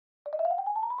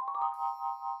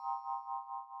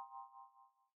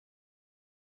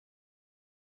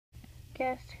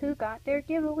Guess who got their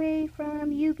giveaway from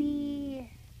Yoobi?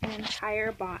 An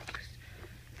entire box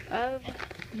of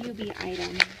Yoobi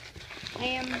items. I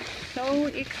am so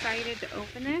excited to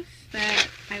open this that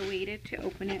I waited to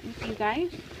open it with you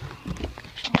guys.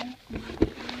 Oh my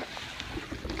goodness.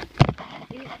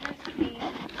 It has came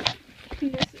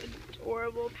in this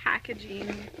adorable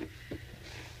packaging.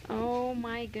 Oh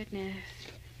my goodness.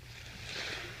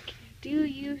 Do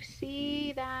you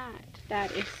see that?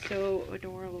 That is so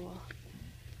adorable.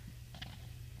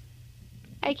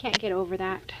 I can't get over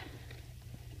that.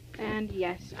 And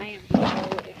yes, I am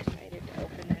so excited to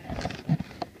open this.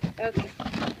 Okay.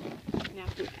 Now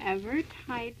whoever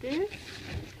tied this,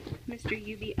 Mr.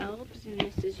 Yoobi Elves and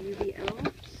Mrs. Yoobi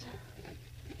Elves,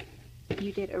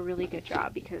 you did a really good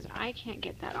job because I can't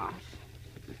get that off.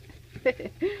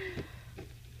 Okay.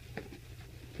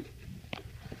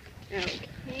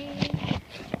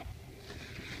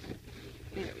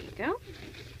 There we go.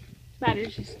 That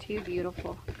is just too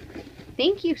beautiful.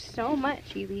 Thank you so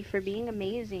much, Yoobi, for being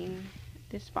amazing.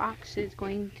 This box is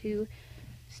going to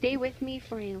stay with me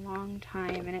for a long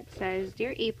time. And it says,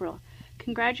 Dear April,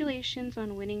 congratulations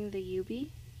on winning the Yoobi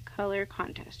color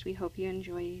contest. We hope you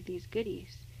enjoy these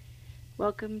goodies.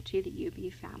 Welcome to the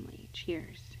Yoobi family.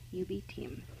 Cheers, Yoobi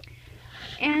team.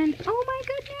 And oh my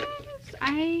goodness,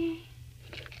 I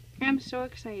am so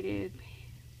excited.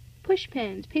 Push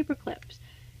pins, paper clips,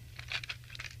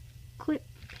 clip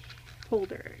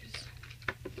holders.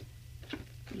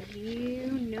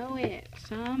 You know it.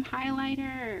 Some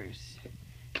highlighters.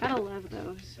 Gotta love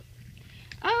those.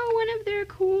 Oh, one of their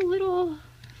cool little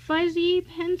fuzzy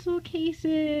pencil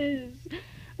cases.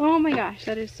 Oh my gosh,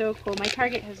 that is so cool. My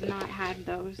Target has not had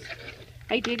those.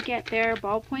 I did get their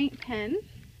ballpoint pen.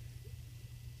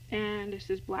 And this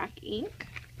is black ink.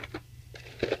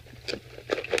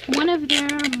 One of their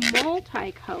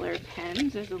multicolored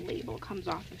pens, as a label comes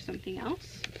off of something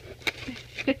else.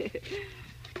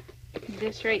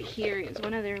 This right here is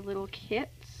one of their little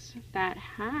kits that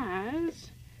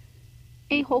has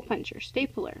a hole puncher,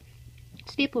 stapler,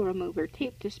 staple remover,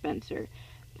 tape dispenser,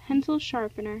 pencil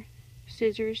sharpener,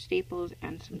 scissors, staples,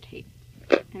 and some tape.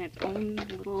 And its own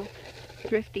little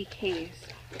thrifty case.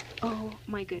 Oh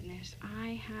my goodness,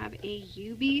 I have a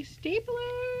Yoobi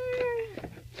stapler!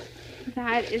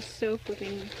 That is so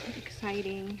flipping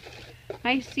exciting.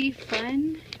 I see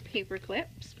fun paper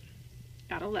clips.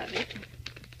 Gotta love it.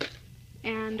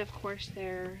 And of course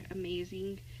their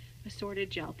amazing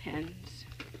assorted gel pens.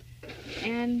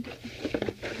 And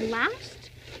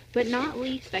last but not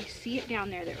least, I see it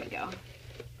down there, there we go.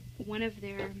 One of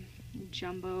their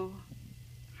jumbo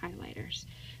highlighters.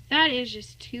 That is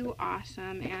just too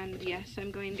awesome, and yes,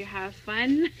 I'm going to have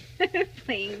fun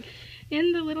playing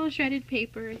in the little shredded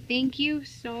paper. Thank you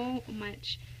so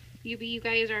much, Yoobi. You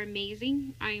guys are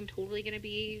amazing. I am totally going to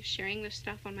be sharing this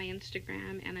stuff on my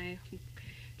Instagram, and I'm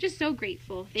just so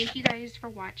grateful. Thank you guys for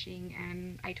watching,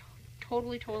 and I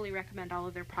totally recommend all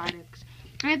of their products.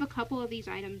 I have a couple of these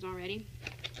items already.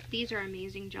 These are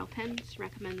amazing gel pens.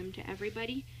 Recommend them to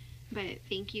everybody. But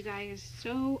thank you guys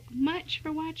so much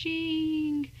for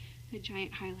watching. A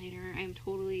giant highlighter. I'm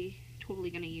totally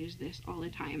going to use this all the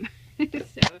time.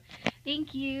 So,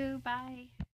 thank you. Bye.